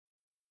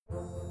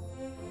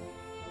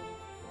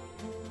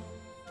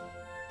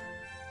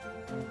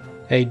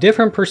A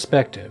different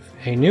perspective,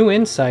 a new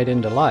insight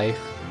into life,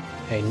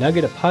 a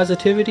nugget of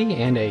positivity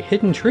and a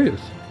hidden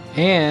truth,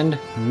 and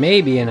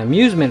maybe an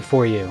amusement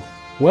for you.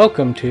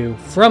 Welcome to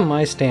From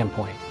My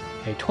Standpoint,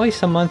 a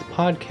twice-a-month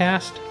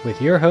podcast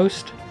with your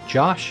host,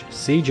 Josh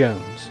C.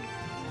 Jones.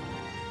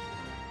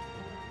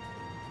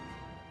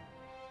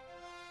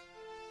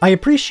 I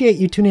appreciate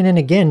you tuning in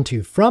again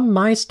to From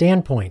My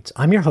Standpoint.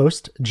 I'm your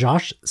host,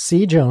 Josh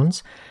C.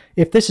 Jones.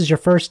 If this is your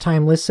first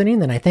time listening,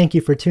 then I thank you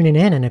for tuning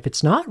in, and if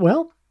it's not,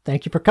 well,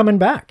 thank you for coming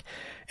back.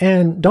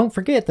 And don't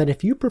forget that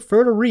if you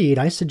prefer to read,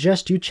 I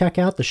suggest you check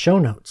out the show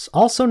notes,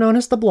 also known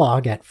as the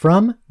blog, at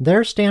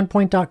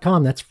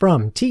FromTheirStandpoint.com. That's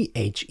from,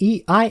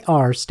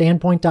 T-H-E-I-R,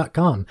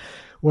 standpoint.com,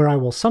 where I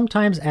will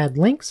sometimes add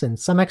links and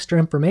some extra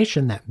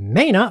information that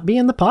may not be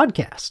in the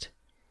podcast.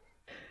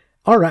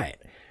 All right,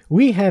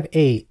 we have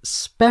a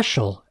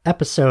special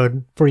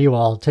episode for you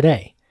all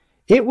today.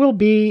 It will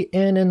be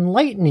an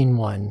enlightening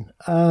one.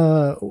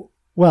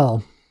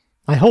 Well,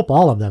 I hope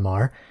all of them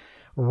are.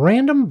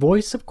 Random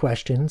Voice of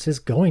Questions is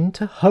going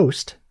to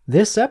host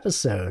this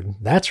episode.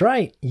 That's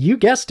right, you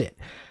guessed it.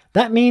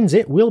 That means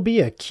it will be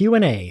a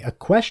Q&A, a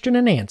question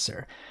and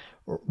answer.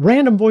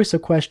 Random Voice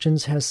of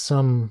Questions has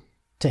some,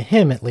 to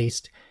him at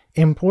least,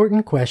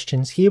 important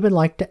questions he would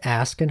like to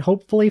ask and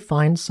hopefully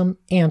find some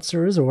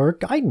answers or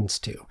guidance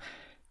to.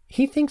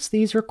 He thinks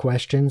these are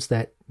questions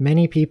that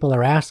many people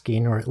are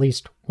asking, or at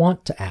least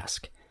want to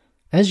ask.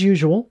 As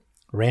usual,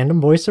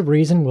 Random Voice of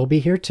Reason will be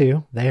here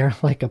too. They are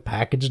like a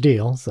package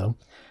deal, so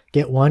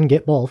get one,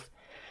 get both.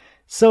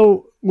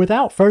 So,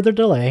 without further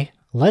delay,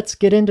 let's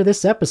get into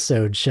this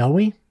episode, shall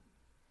we?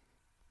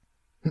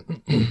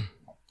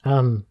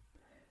 Random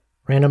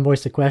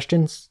Voice of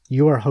Questions,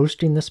 you are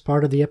hosting this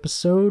part of the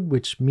episode,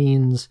 which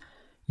means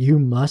you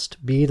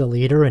must be the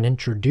leader and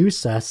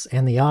introduce us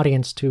and the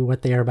audience to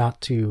what they are about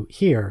to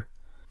hear.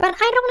 But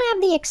I don't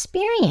have the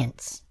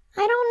experience.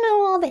 I don't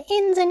know all the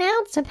ins and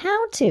outs of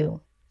how to.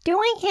 Do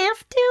I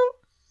have to?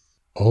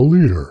 A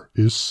leader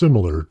is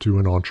similar to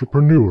an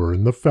entrepreneur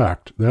in the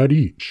fact that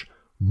each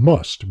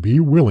must be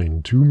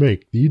willing to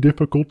make the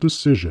difficult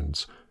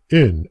decisions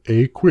in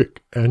a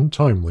quick and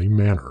timely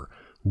manner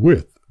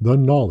with the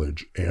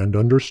knowledge and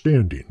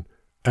understanding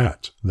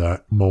at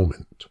that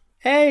moment.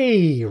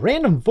 Hey,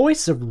 Random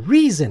Voice of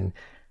Reason!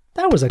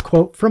 That was a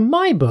quote from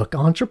my book,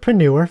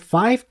 Entrepreneur: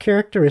 5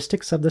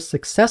 Characteristics of the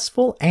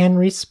Successful and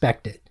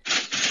Respected.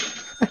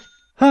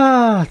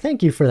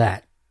 Thank you for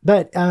that.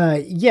 But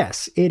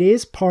yes, it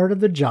is part of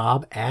the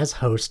job as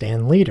host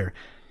and leader.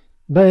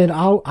 But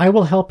I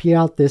will help you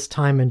out this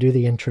time and do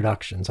the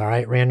introductions, all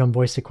right, Random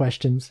Voice of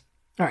Questions?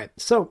 All right,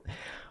 so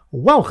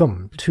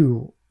welcome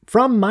to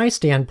From My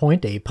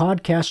Standpoint, a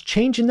podcast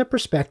changing the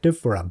perspective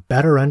for a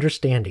better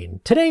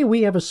understanding. Today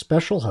we have a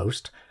special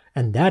host,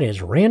 and that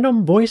is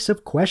Random Voice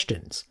of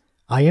Questions.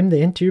 I am the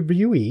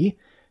interviewee,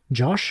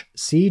 Josh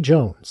C.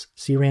 Jones.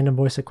 See, Random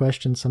Voice of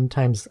Questions,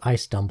 sometimes I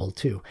stumble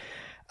too.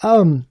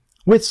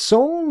 With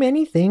so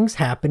many things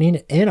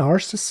happening in our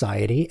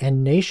society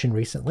and nation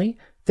recently,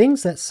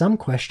 things that some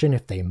question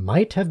if they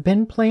might have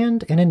been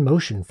planned and in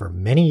motion for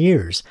many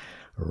years,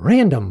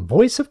 Random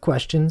Voice of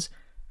Questions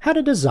had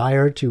a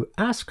desire to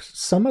ask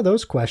some of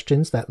those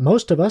questions that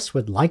most of us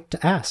would like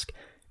to ask,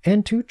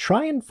 and to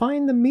try and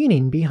find the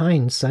meaning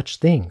behind such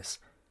things.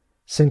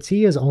 Since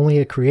he is only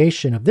a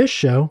creation of this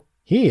show,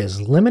 he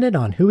is limited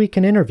on who he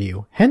can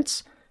interview.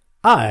 Hence,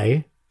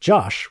 I,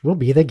 Josh, will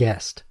be the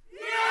guest.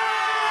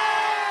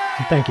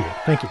 Thank you.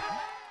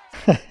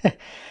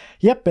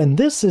 Yep, and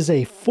this is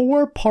a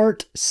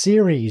 4-part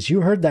series.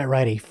 You heard that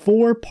right, a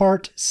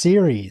 4-part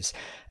series.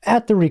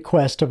 At the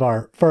request of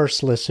our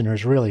first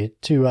listeners, really,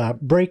 to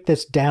break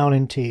this down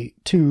into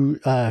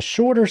 2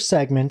 shorter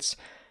segments,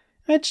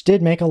 which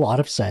did make a lot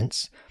of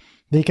sense,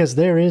 because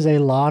there is a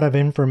lot of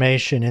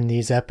information in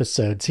these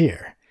episodes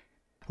here.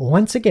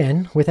 Once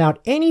again, without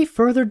any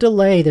further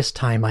delay this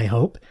time, I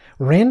hope,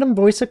 Random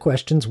Voice of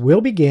Questions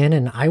will begin,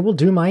 and I will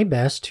do my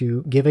best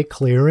to give a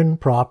clear and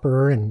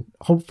proper and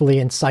hopefully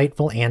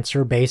insightful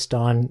answer based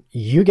on,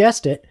 you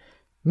guessed it,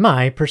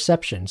 my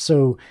perception.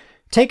 So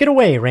take it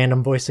away,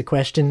 Random Voice of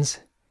Questions.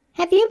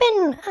 Have you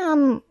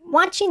been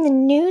watching the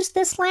news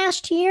this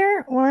last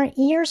year or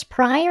years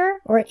prior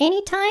or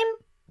any time?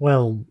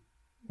 Well,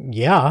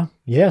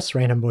 yes,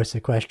 Random Voice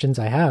of Questions,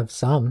 I have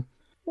some.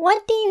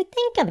 What do you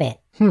think of it?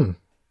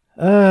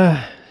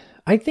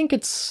 I think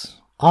it's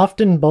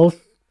often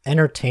both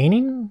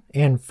entertaining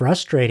and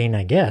frustrating,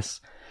 I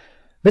guess.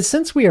 But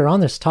since we are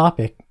on this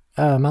topic,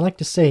 I like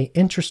to say,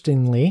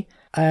 interestingly,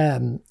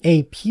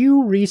 a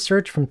Pew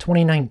research from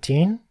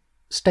 2019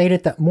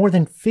 stated that more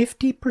than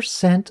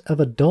 50% of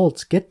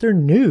adults get their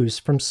news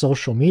from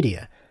social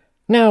media.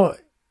 Now,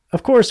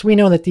 of course, we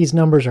know that these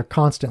numbers are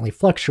constantly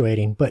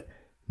fluctuating, but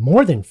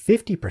more than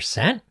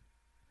 50%?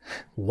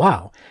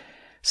 Wow.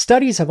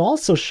 Studies have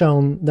also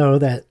shown, though,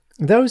 that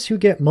those who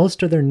get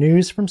most of their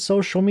news from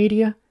social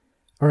media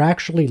are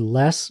actually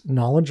less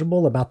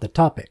knowledgeable about the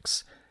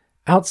topics.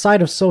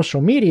 Outside of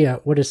social media,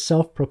 what is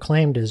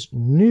self-proclaimed as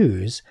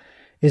news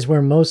is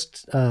where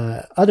most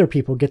other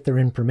people get their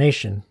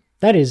information.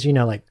 That is,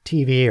 like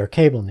TV or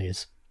cable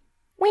news.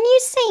 When you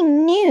say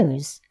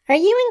news, are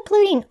you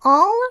including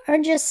all or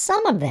just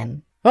some of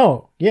them?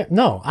 Oh, yeah,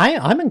 no,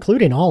 I'm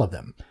including all of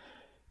them.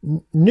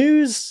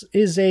 News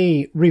is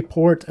a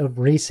report of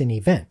recent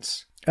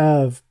events,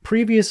 of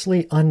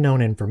previously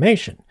unknown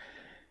information.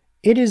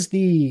 It is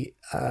the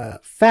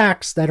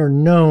facts that are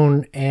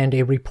known and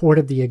a report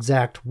of the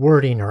exact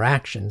wording or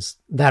actions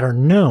that are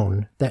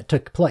known that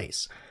took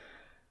place.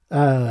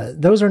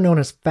 Those are known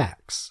as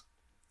facts.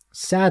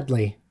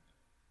 Sadly,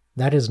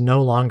 that is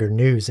no longer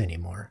news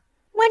anymore.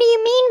 What do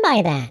you mean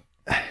by that?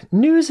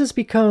 News has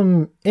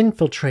become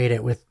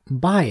infiltrated with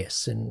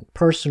bias and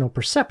personal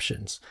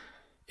perceptions.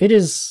 It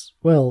is,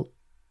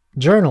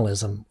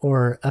 journalism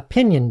or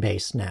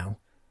opinion-based now.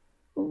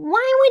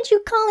 Why would you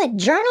call it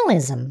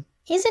journalism?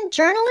 Isn't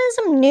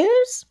journalism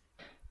news?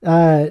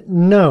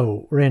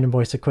 No, Random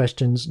Voice of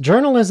Questions.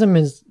 Journalism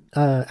is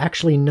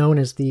actually known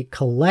as the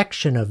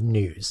collection of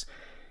news.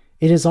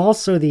 It is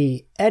also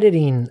the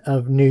editing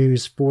of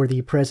news for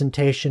the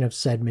presentation of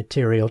said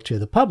material to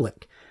the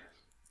public.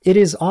 It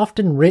is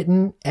often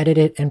written,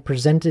 edited, and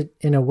presented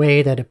in a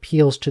way that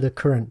appeals to the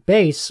current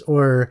base,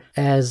 or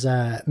as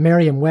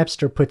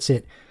Merriam-Webster puts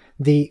it,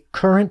 the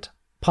current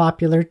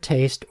popular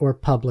taste or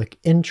public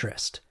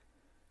interest.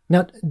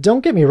 Now,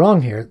 don't get me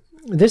wrong here.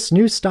 This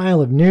new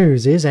style of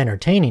news is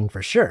entertaining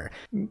for sure,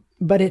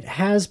 but it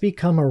has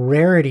become a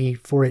rarity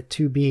for it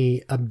to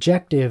be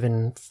objective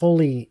and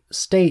fully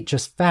state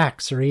just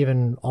facts or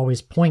even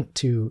always point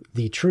to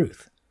the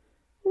truth.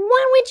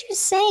 What would you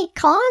say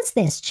caused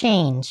this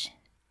change?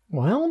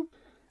 Well,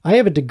 I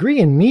have a degree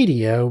in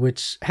media,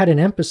 which had an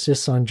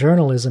emphasis on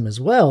journalism as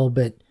well,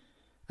 but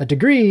a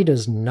degree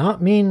does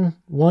not mean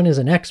one is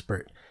an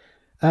expert.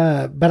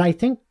 But I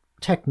think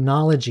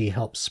technology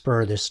helped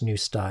spur this new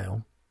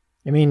style.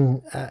 I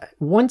mean,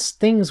 once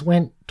things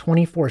went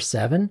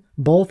 24/7,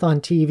 both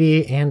on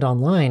TV and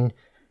online,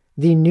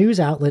 the news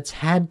outlets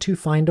had to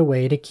find a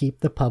way to keep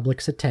the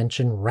public's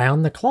attention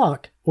round the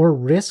clock or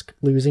risk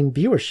losing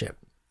viewership.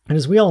 And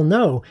as we all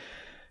know,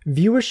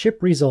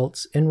 viewership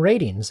results in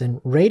ratings, and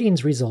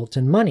ratings result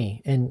in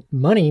money, and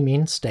money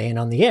means staying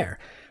on the air.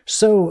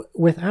 So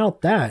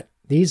without that,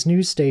 these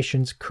news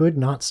stations could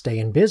not stay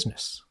in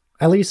business.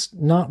 At least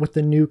not with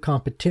the new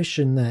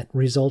competition that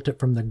resulted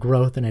from the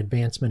growth and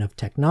advancement of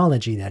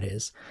technology, that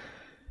is.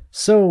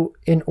 So,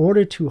 in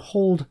order to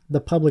hold the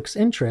public's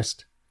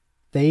interest,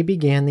 they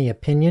began the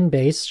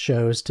opinion-based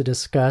shows to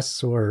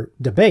discuss or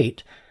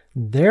debate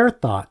their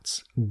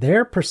thoughts,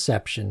 their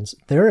perceptions,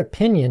 their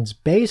opinions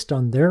based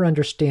on their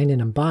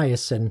understanding and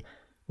bias and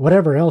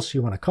whatever else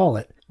you want to call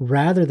it,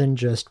 rather than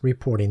just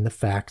reporting the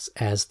facts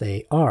as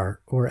they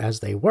are or as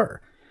they were.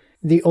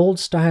 The old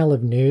style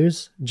of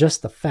news,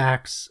 just the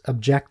facts,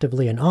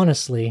 objectively and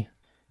honestly,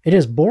 it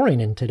is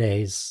boring in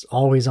today's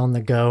always on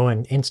the go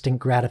and instant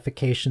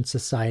gratification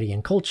society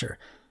and culture.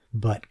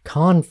 But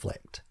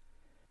conflict,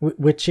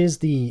 which is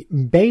the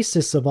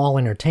basis of all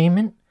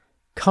entertainment,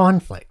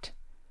 conflict,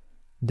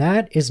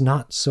 that is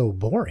not so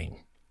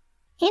boring.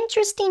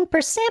 Interesting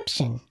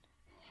perception.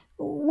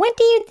 What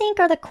do you think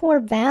are the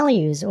core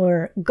values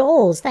or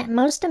goals that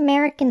most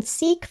Americans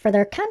seek for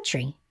their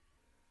country?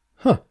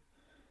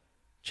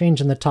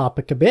 Changing the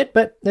topic a bit,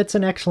 but that's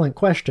an excellent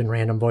question,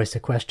 Random Voice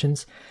of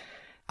Questions.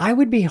 I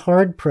would be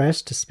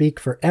hard-pressed to speak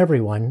for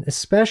everyone,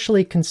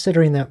 especially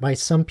considering that by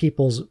some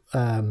people's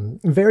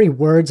very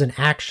words and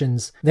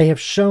actions, they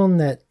have shown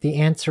that the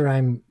answer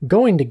I'm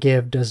going to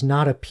give does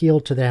not appeal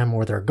to them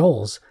or their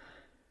goals.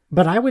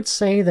 But I would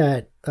say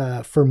that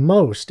for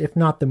most, if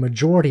not the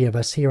majority of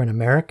us here in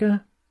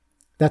America,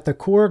 that the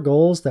core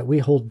goals that we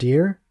hold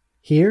dear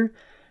here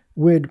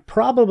would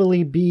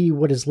probably be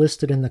what is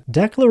listed in the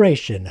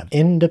Declaration of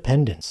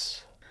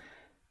Independence.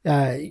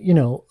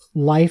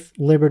 Life,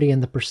 liberty,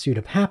 and the pursuit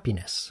of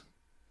happiness.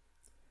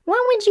 What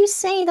would you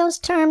say those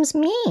terms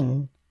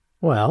mean?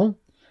 Well,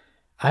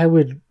 I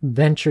would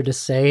venture to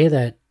say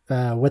that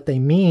what they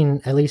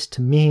mean, at least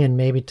to me and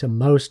maybe to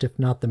most, if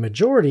not the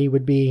majority,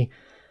 would be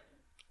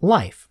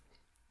life.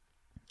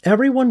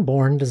 Everyone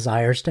born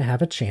desires to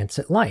have a chance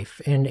at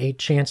life and a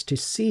chance to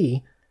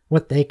see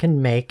what they can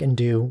make and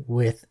do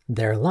with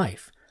their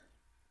life.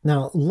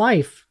 Now,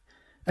 life,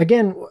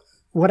 again,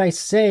 what I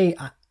say,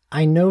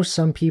 I know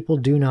some people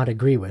do not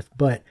agree with,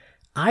 but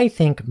I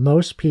think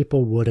most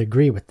people would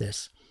agree with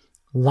this.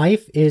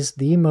 Life is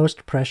the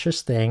most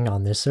precious thing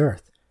on this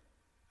earth.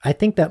 I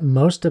think that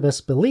most of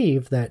us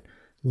believe that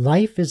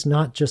life is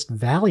not just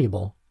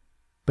valuable,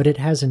 but it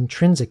has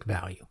intrinsic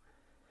value.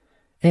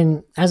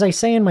 And as I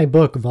say in my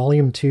book,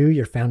 Volume 2,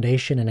 Your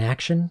Foundation in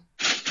Action,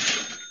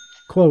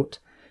 quote,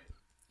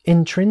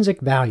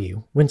 intrinsic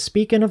value, when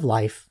speaking of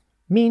life,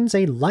 means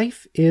a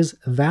life is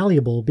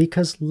valuable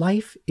because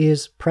life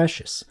is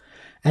precious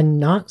and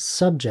not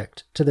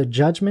subject to the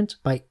judgment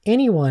by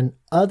anyone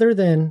other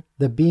than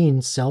the being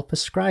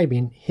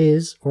self-ascribing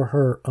his or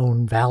her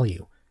own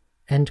value.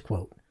 End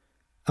quote.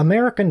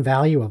 American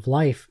value of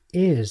life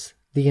is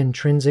the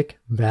intrinsic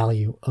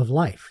value of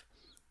life.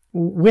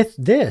 With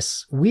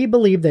this, we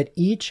believe that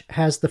each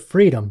has the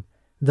freedom,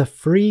 the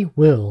free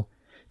will,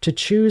 to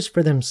choose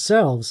for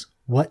themselves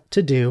what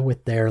to do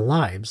with their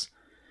lives.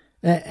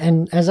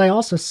 And as I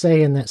also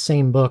say in that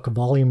same book,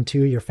 Volume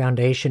 2, Your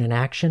Foundation in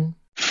Action,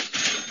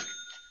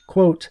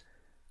 quote,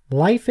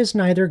 "Life is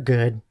neither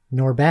good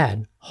nor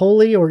bad,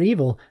 holy or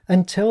evil,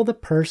 until the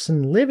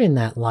person living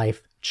that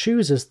life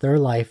chooses their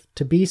life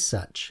to be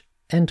such."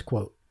 End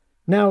quote.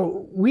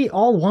 Now, we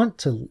all want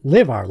to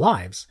live our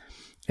lives,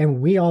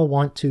 and we all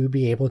want to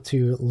be able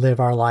to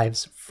live our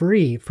lives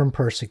free from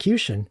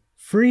persecution,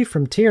 free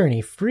from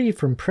tyranny, free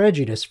from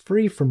prejudice,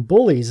 free from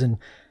bullies, and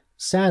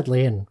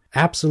sadly and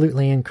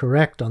absolutely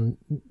incorrect on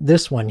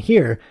this one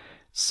here,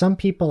 some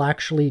people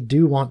actually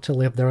do want to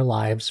live their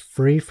lives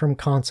free from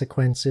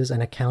consequences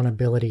and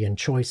accountability and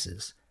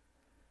choices.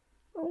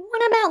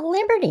 What about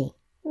liberty?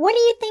 What do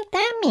you think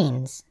that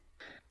means?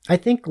 I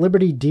think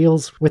liberty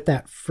deals with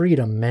that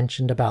freedom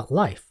mentioned about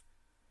life.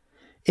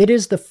 It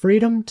is the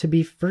freedom to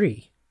be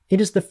free.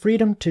 It is the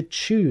freedom to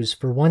choose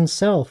for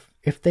oneself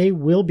if they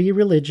will be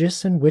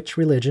religious and which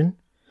religion,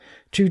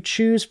 to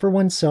choose for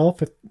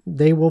oneself if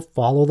they will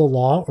follow the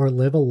law or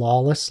live a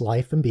lawless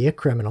life and be a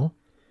criminal,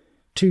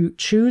 to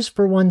choose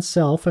for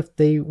oneself if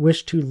they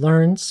wish to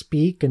learn,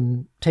 speak,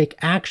 and take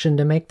action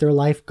to make their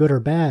life good or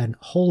bad,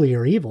 holy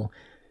or evil.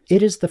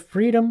 It is the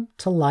freedom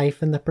to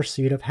life and the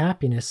pursuit of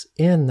happiness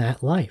in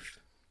that life.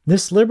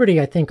 This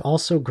liberty, I think,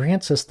 also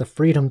grants us the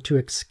freedom to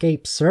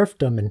escape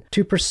serfdom and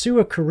to pursue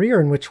a career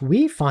in which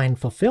we find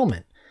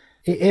fulfillment.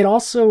 It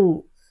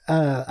also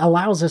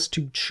allows us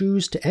to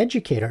choose to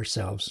educate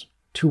ourselves,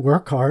 to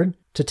work hard,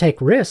 to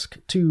take risk,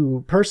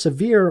 to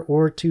persevere,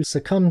 or to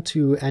succumb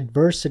to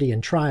adversity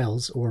and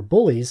trials or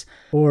bullies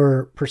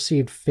or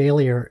perceived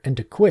failure and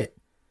to quit.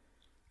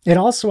 It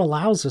also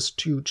allows us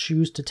to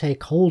choose to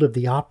take hold of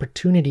the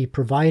opportunity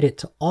provided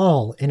to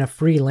all in a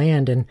free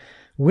land, and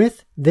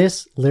with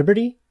this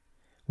liberty,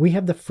 we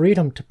have the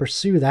freedom to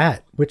pursue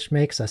that which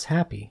makes us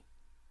happy.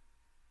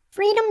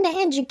 Freedom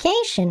to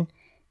education?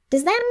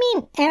 Does that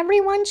mean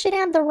everyone should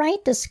have the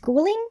right to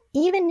schooling,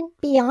 even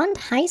beyond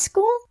high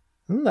school?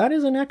 That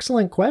is an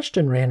excellent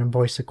question, Random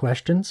Voice of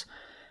Questions.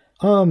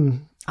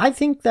 I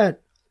think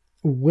that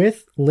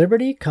with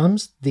liberty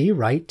comes the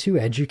right to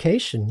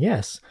education,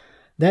 yes.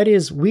 That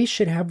is, we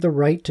should have the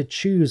right to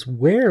choose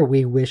where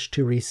we wish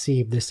to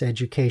receive this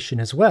education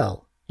as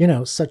well,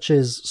 such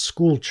as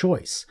school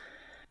choice.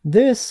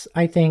 This,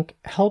 I think,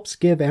 helps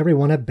give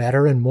everyone a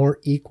better and more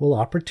equal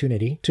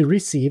opportunity to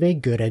receive a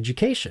good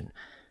education.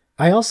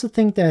 I also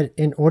think that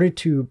in order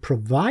to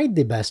provide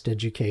the best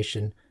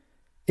education,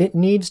 it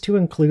needs to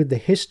include the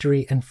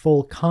history and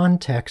full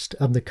context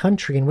of the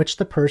country in which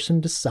the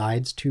person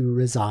decides to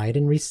reside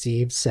and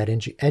receive said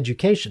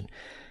education.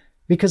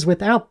 Because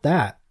without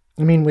that,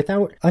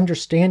 without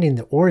understanding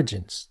the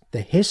origins,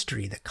 the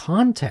history, the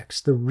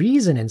context, the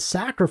reason and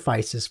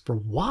sacrifices for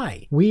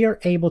why we are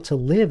able to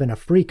live in a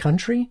free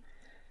country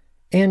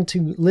and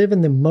to live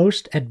in the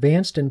most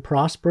advanced and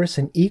prosperous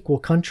and equal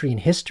country in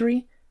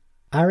history,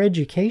 our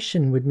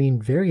education would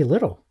mean very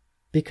little,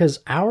 because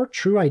our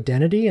true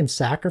identity and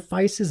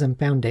sacrifices and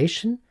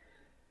foundation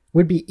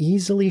would be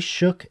easily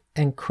shook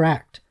and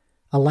cracked,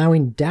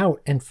 allowing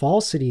doubt and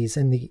falsities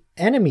and the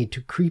enemy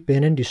to creep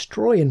in and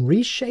destroy and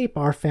reshape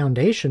our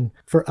foundation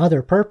for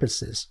other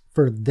purposes,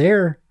 for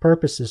their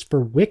purposes, for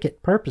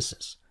wicked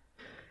purposes.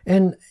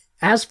 And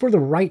as for the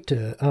right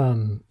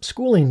to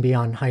schooling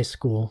beyond high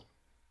school,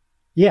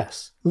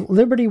 yes,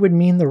 liberty would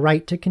mean the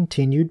right to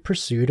continued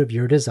pursuit of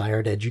your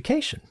desired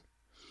education.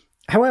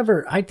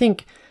 However, I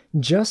think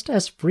just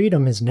as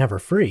freedom is never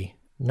free,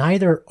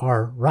 neither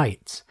are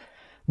rights.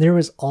 There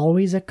is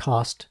always a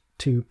cost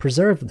to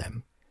preserve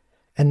them.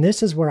 And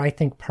this is where I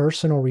think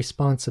personal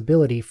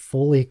responsibility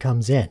fully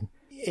comes in.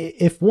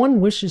 If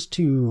one wishes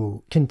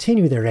to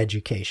continue their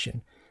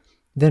education,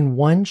 then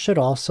one should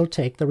also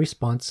take the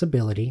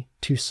responsibility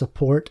to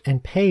support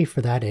and pay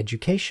for that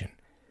education.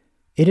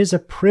 It is a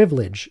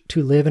privilege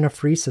to live in a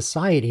free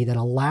society that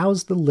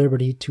allows the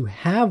liberty to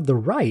have the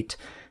right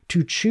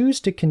to choose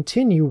to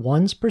continue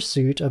one's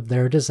pursuit of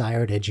their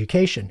desired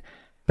education.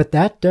 But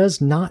that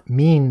does not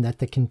mean that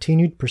the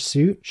continued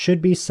pursuit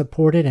should be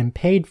supported and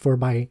paid for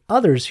by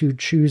others who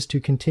choose to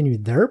continue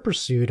their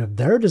pursuit of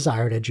their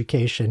desired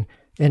education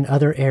in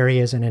other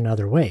areas and in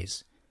other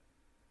ways.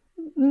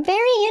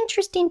 Very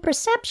interesting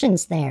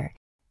perceptions there.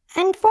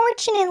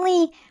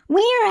 Unfortunately,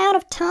 we are out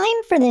of time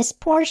for this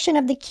portion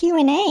of the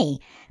Q&A,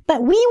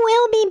 but we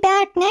will be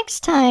back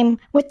next time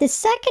with the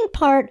second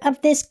part of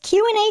this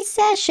Q&A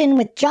session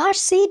with Josh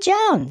C.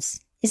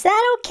 Jones. Is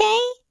that okay?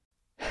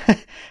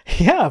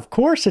 Yeah, of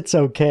course it's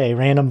okay,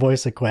 Random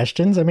Voice of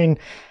Questions.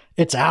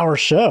 It's our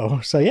show,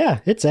 so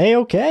yeah, it's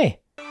A-okay.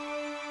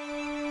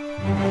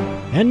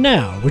 And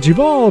now, what you've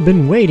all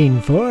been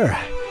waiting for,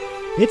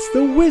 it's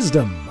the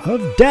wisdom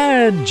of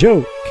Dad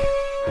Joke.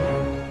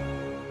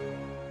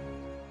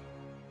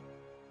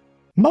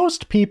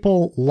 Most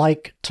people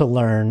like to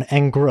learn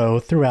and grow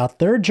throughout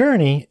their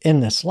journey in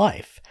this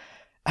life.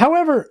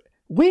 However,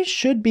 we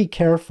should be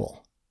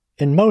careful,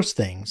 in most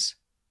things,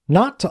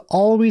 not to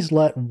always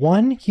let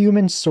one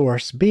human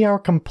source be our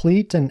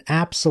complete and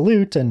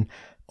absolute and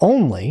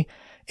only,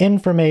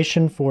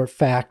 information for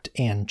fact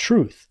and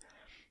truth.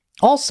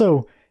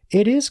 Also,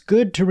 it is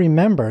good to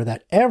remember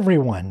that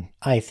everyone,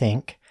 I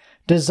think,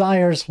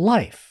 desires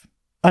life.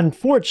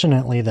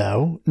 Unfortunately,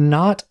 though,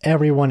 not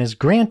everyone is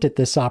granted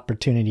this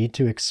opportunity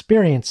to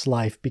experience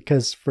life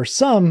because for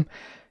some,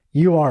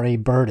 you are a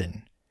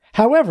burden.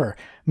 However,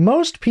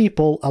 most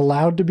people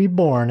allowed to be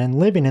born and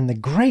living in the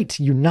great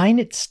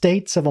United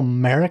States of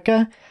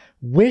America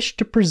wish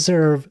to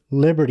preserve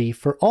liberty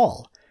for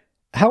all.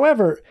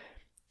 However,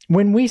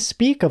 when we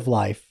speak of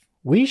life,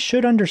 we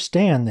should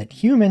understand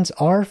that humans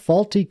are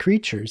faulty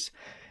creatures,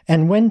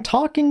 and when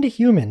talking to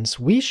humans,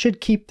 we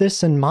should keep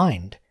this in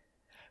mind.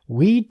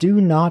 We do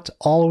not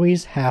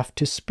always have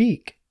to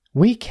speak.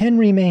 We can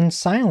remain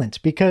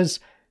silent because,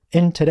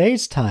 in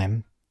today's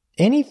time,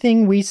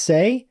 anything we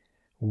say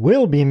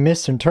will be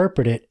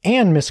misinterpreted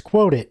and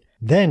misquoted,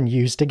 then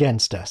used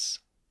against us.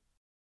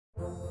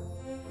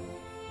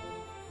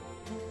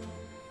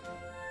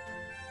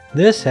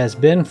 This has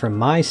been From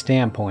My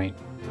Standpoint,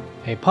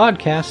 a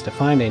podcast to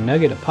find a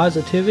nugget of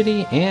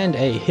positivity and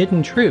a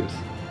hidden truth,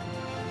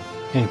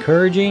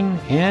 encouraging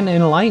and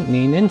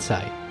enlightening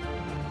insight,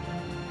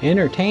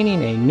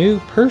 entertaining a new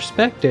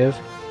perspective,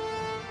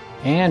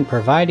 and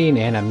providing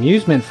an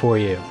amusement for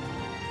you.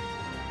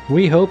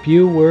 We hope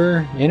you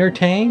were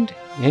entertained,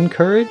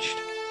 encouraged,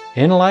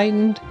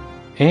 enlightened,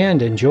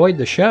 and enjoyed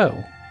the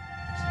show.